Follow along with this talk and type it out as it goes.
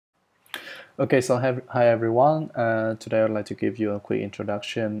Okay, so hi everyone. Today I'd like to give you a quick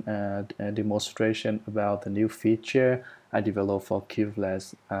introduction and a demonstration about the new feature I developed for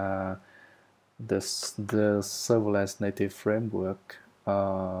Kubeless, the serverless native framework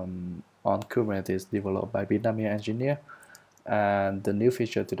on Kubernetes developed by Vietnamese engineer. And the new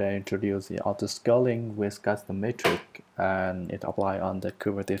feature today introduces the autoscaling with custom metric, and it applies on the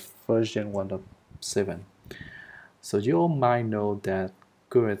Kubernetes version 1.7. So you all might know that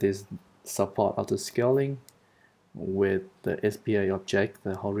Kubernetes support autoscaling with the SPA object,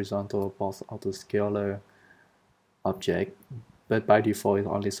 the horizontal box autoscaler object, but by default it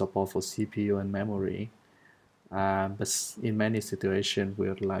only support for CPU and memory. But in many situations, we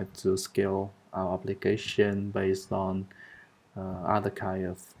would like to scale our application based on other kind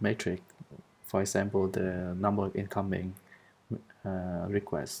of metric. For example, the number of incoming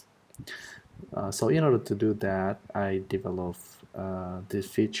requests. So in order to do that, I developed this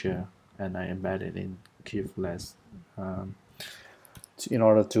feature and I embedded in Kubeless in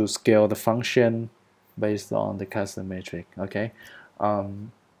order to scale the function based on the custom metric. Okay,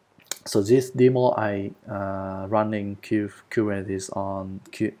 um, so this demo I running Kubernetes on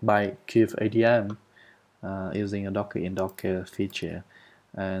by kubeadm using a Docker in Docker feature,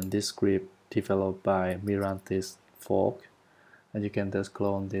 and this script developed by Mirantis fork, and you can just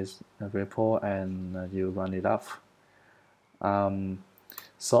clone this repo and you run it up.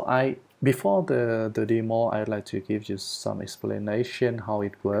 So before the demo, I'd like to give you some explanation how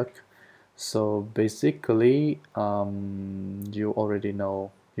it works. So basically, you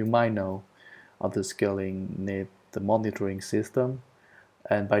might know, auto scaling need the monitoring system,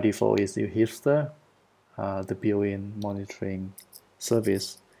 and by default is your Hipster, the built-in monitoring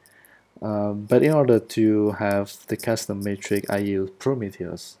service. But in order to have the custom metric, I use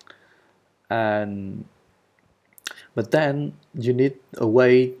Prometheus, and but then you need a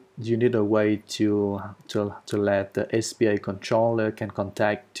way to let the SPA controller can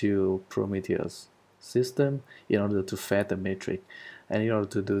contact to Prometheus system in order to fed the metric. And in order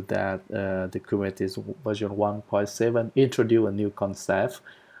to do that, the Kubernetes version 1.7 introduced a new concept.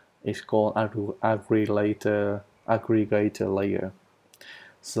 It's called aggregator layer.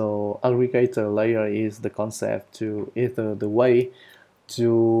 So aggregator layer is the concept to either the way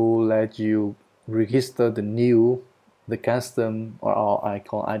to let you register the custom, or I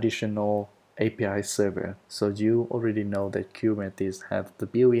call additional API server. So you already know that Kubernetes have the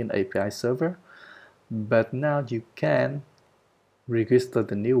built-in API server, but now you can register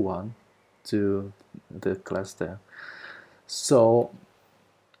the new one to the cluster. So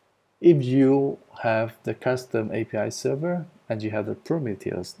if you have the custom API server and you have the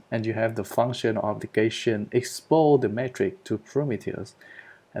Prometheus and you have the function or application export the metric to Prometheus,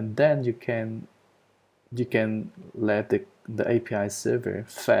 and then you can let the API server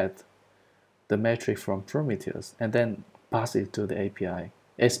fed the metric from Prometheus and then pass it to the API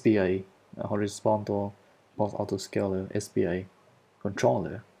SPA, horizontal box autoscaler SPA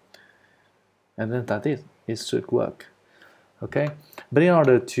controller, and then that is it should work. Okay, but in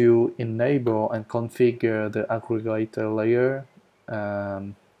order to enable and configure the aggregator layer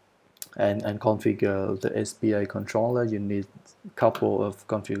and configure the SPA controller, you need a couple of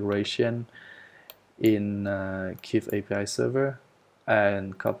configuration in Kube API server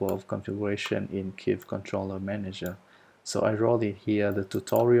and couple of configuration in Kube controller manager. So I wrote it here, the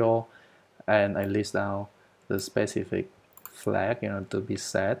tutorial, and I list out the specific flag in order to be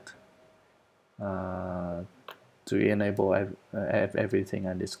set to enable everything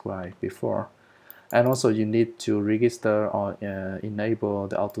I described before. And also you need to register or enable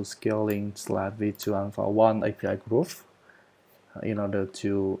the autoscaling /v2 alpha 1 API group in order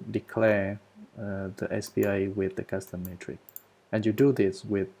to declare the SPA with the custom metric. And you do this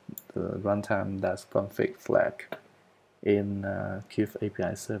with the runtime-config flag in Kube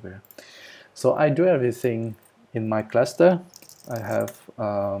API server. So I do everything in my cluster. I have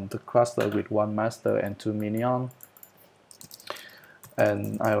the cluster with one master and two minion,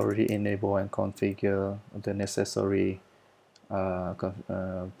 and I already enable and configure the necessary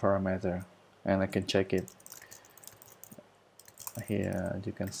parameter, and I can check it here.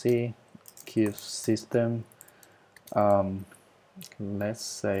 You can see Kube system. Let's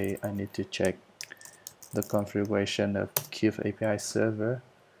say I need to check the configuration of Kube API server,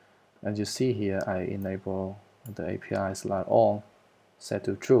 and you see here I enable the API slot all set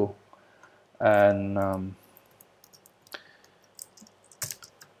to true, and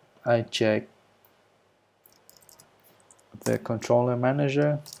I check the controller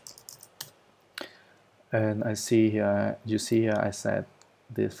manager, and I see here, you see here I set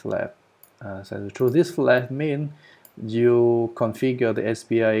this flag set to true. This flag means you configure the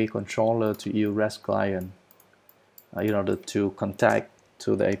SPA controller to use REST client in order to contact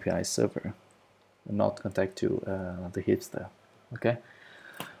to the API server, not contact to the hipster. Okay.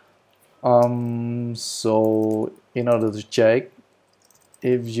 So in order to check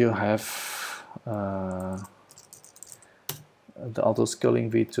if you have the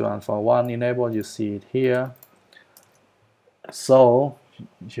autoscaling v2 alpha 1 enabled, you see it here. So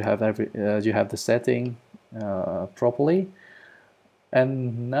you have the setting properly,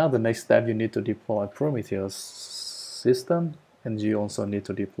 and now the next step, you need to deploy Prometheus system, and you also need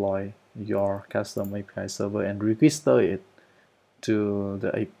to deploy your custom API server and register it to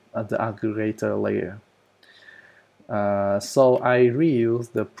the aggregator layer. So I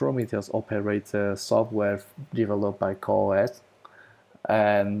reuse the Prometheus operator software developed by Kubeless.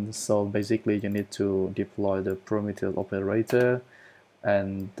 And so basically you need to deploy the Prometheus operator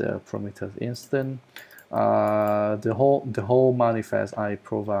and the Prometheus instance. The whole manifest I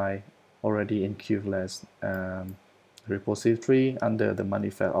provide already in Kubeless repository under the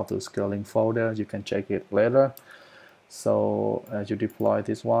manifest autoscaling folder. You can check it later. So you deploy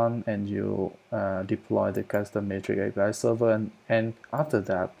this one, and you deploy the custom metric API server, and after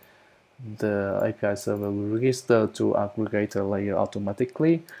that, the API server will register to aggregator layer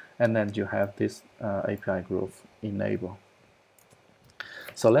automatically, and then you have this API group enabled.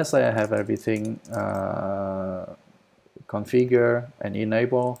 So let's say I have everything configured and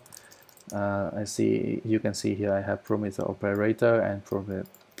enabled. You can see here I have Prometheus operator and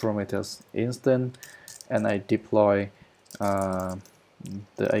Prometheus instance, and I deploy the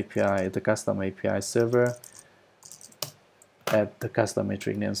custom API server at the custom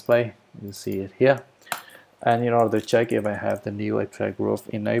metric namespace. You see it here. And in order to check if I have the new API group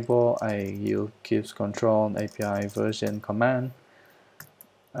enabled, I use kubes control API version command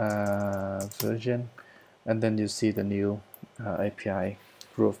version, and then you see the new API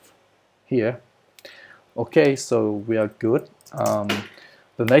group here. Okay, so we are good. The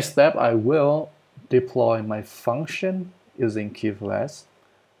next step, I will deploy my function using Kubeless,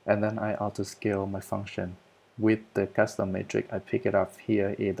 and then I auto-scale my function with the custom metric. I pick it up here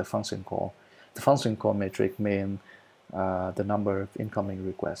in the function call. The function call metric means the number of incoming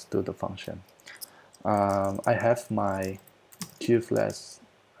requests to the function. I have my Kubeless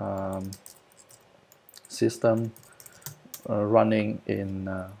system running in.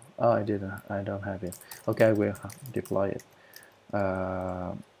 Oh, I don't have it. Okay, I will deploy it.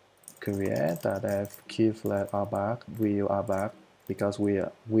 Create that Kubeless RBAC, view RBAC, because we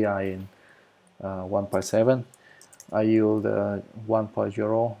are in 1.7. I use the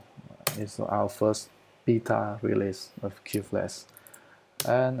 1.0. It's our first beta release of Kubeless,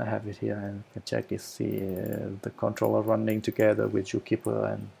 and I have it here, and you can check it. See the controller running together with Zookeeper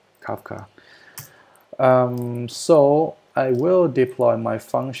and Kafka. So I will deploy my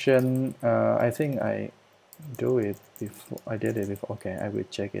function. I think I do it before. I did it before. Okay, I will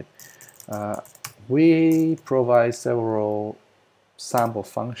check it. We provide several sample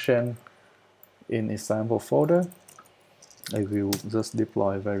function in a sample folder. I will just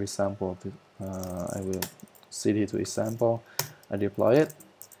deploy very sample. I will cd to a sample. I deploy it,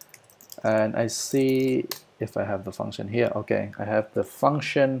 and I see if I have the function here. Okay, I have the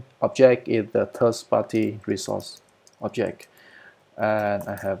function object is the third-party resource object, and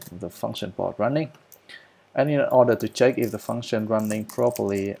I have the function pod running. And in order to check if the function running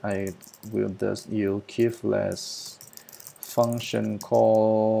properly, I will just use Kubeless function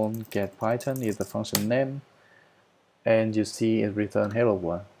called getPython is the function name, and you see it return hello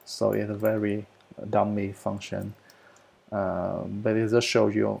world. So it's a very dummy function, but it just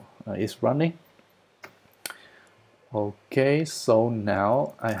shows you it's running. Okay, so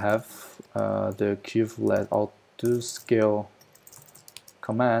now I have the Kubeless autoscale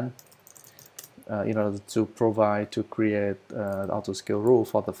command in order to create the autoscale rule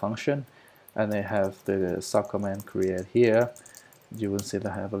for the function, and I have the subcommand create here. You will see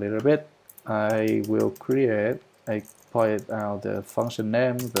that I have a little bit. I will point out the function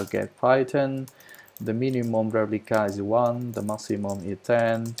name, the getPython. The minimum replica is 1, the maximum is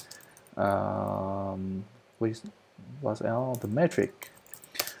 10. What's else? The metric.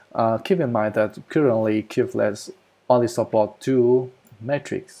 Keep in mind that currently Kubeless only support 2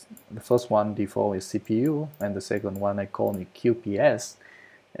 metrics. The first one default is CPU, and the second one I call it QPS,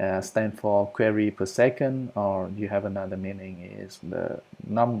 stand for query per second, or you have another meaning is the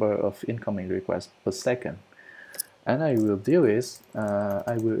number of incoming requests per second. And I will do is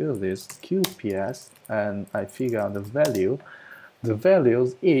I will use this QPS, and I figure out the value. The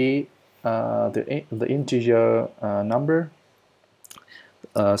values is the integer number.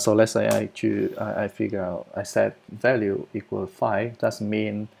 So let's say I figure out, I set value equal 5. That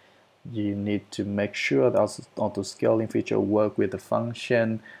means you need to make sure that auto scaling feature work with the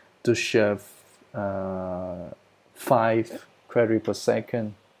function to share 5 query per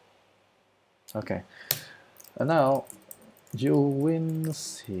second. Okay, and now you will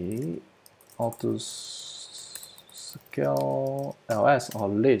see auto scale ls or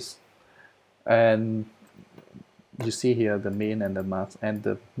list, and you see here the mean and the max and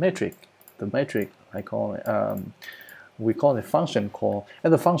the metric. The metric I call it, we call it function call,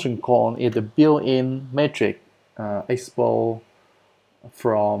 and the function call is the built-in metric expo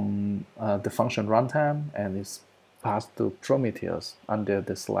from the function runtime, and it's passed to Prometheus under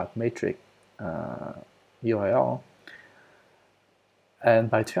the select metric URL.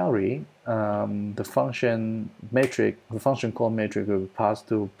 And by theory, the function call metric will be passed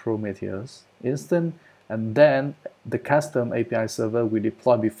to Prometheus instance, and then the custom API server we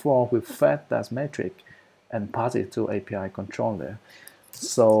deployed before will fetch that metric and pass it to API controller.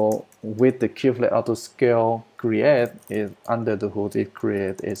 So with the Kubeless autoscale create, is under the hood it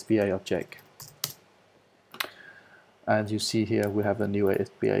create SPI object. And you see here we have a new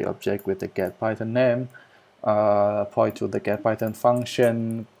SPI object with the get Python name, point to the get Python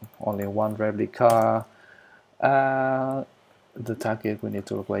function, only one replica. The target we need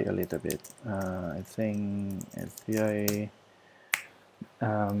to wait a little bit. I think SPI.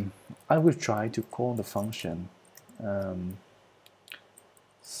 I will try to call the function. I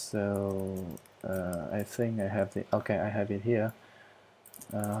think I have the, okay, I have it here.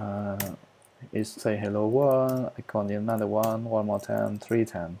 It's say hello world, I call it another one more time, 3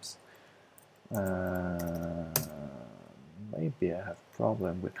 times. Maybe I have a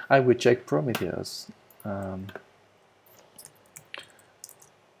problem with, I will check Prometheus.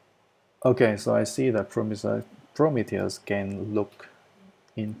 Okay, so I see that Prometheus can look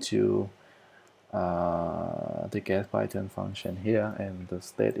into the get Python function here, and the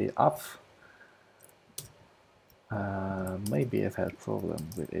state is up. Maybe I've had problem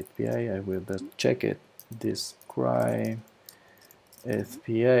with SPA. I will just check it. Describe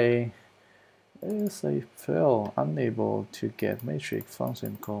SPA. Is I feel unable to get matrix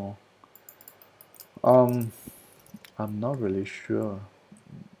function call. I'm not really sure.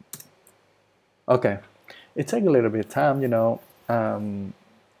 Okay, it takes a little bit of time, you know.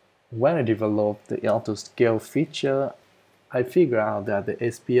 When I developed the auto scale feature, I figured out that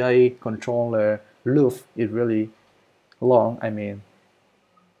the SPA controller loop is really long. I mean,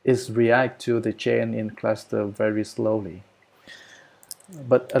 it reacts to the chain in cluster very slowly.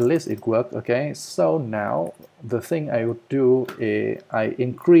 But at least it worked, okay? So now the thing I would do is I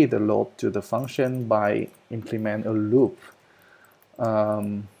increase the load to the function by implement a loop.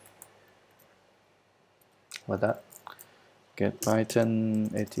 What that? Get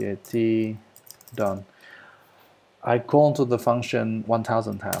Python 8080 done. I call to the function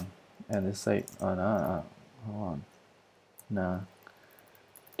 1000 times, and it say, oh no, hold on, no,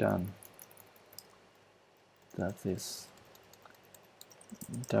 done. That is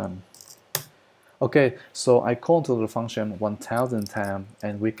done. Okay, so I call to the function 1000 times,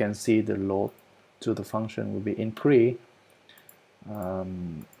 and we can see the load to the function will be increased.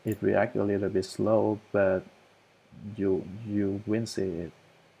 It reacts a little bit slow, but you will see it.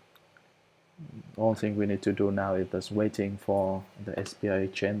 The only thing we need to do now is just waiting for the SPA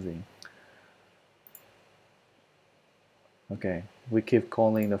changing. Okay, we keep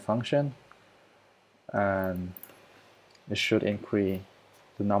calling the function, and it should increase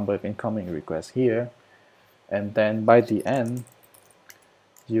the number of incoming requests here, and then by the end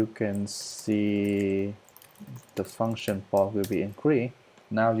you can see the function port will be increased.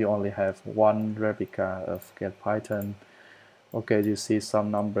 Now you only have one replica of get Python. Okay, you see some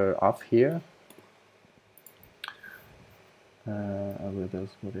number up here. I will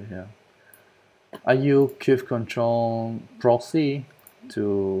just put it here. I use kube control proxy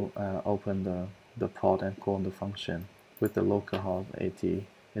to open the port and call the function with the localhost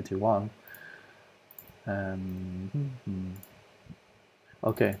 8081.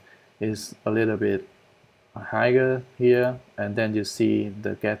 Okay, it's a little bit higher here, and then you see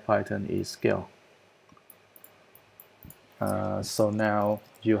the get Python is scale. So now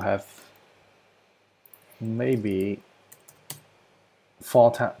you have maybe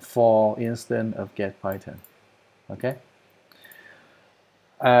 4 instance of get Python. Okay,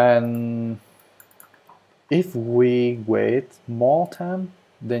 and if we wait more time,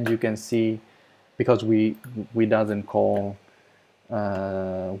 then you can see, because we doesn't call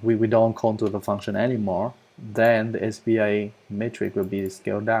we don't call to the function anymore, then the SPA metric will be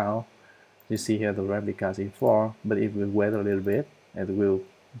scaled down. You see here the replicas is 4, but if we wait a little bit, it will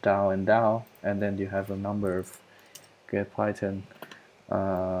down and down, and then you have a number of get Python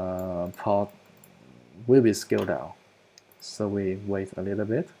part will be scaled down. So we wait a little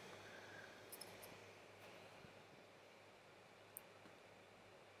bit.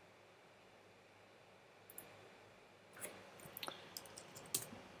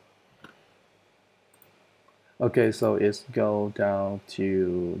 Okay, so it's go down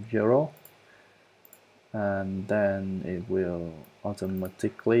to 0, and then it will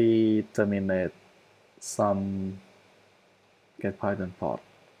automatically terminate some get Python part.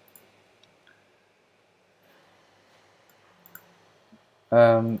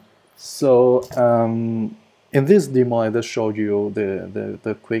 In this demo, I just showed you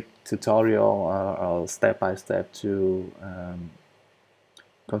the quick tutorial step by step to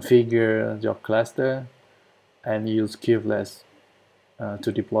configure your cluster and use Kubeless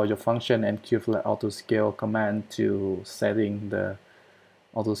to deploy your function, and Kubeless autoscale command to setting the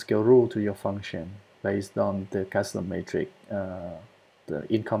autoscale rule to your function based on the custom metric, the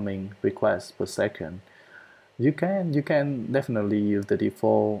incoming request per second. You can definitely use the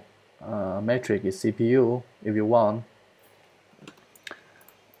default metric is CPU if you want.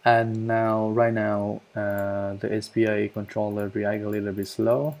 And now, right now, the SPI controller reacts a little bit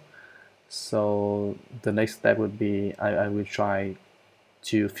slow. So the next step would be I will try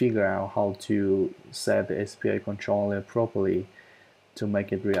to figure out how to set the SPI controller properly to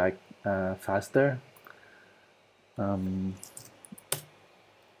make it react faster.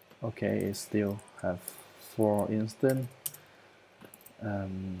 Okay, it still have 4 instance.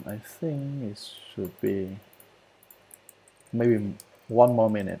 I think it should be maybe 1 more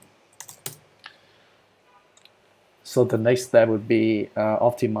minute. So the next step would be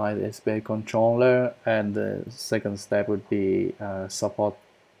optimize the SPI controller, and the second step would be support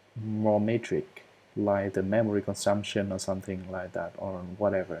more metric like the memory consumption or something like that, or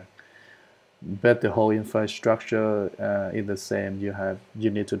whatever. But the whole infrastructure is the same. You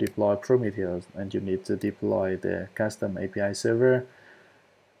need to deploy Prometheus, and you need to deploy the custom API server,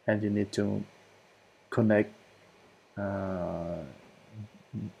 and you need to connect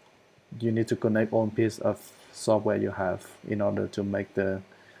all piece of software you have in order to make the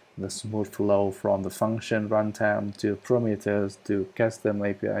smooth flow from the function runtime to Prometheus to custom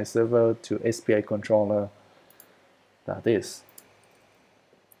API server to SPI controller. That is.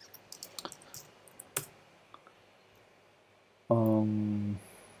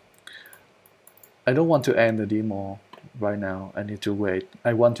 I don't want to end the demo right now. I need to wait.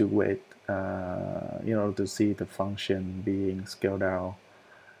 I want to wait in order to see the function being scaled down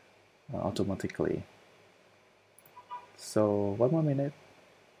automatically. So 1 more minute.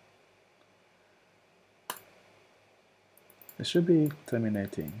 It should be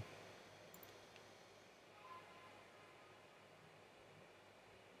terminating.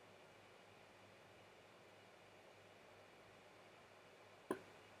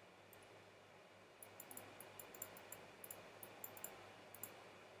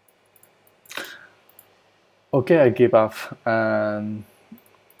 Okay, I give up. And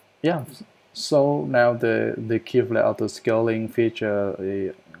yeah, so now the Kubeless autoscaling feature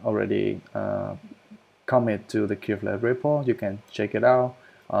already commit to the Kubeless repo. You can check it out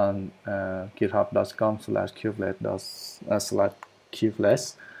on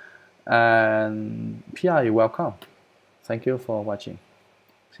github.com/kubeless. And PI, welcome. Thank you for watching.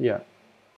 See ya.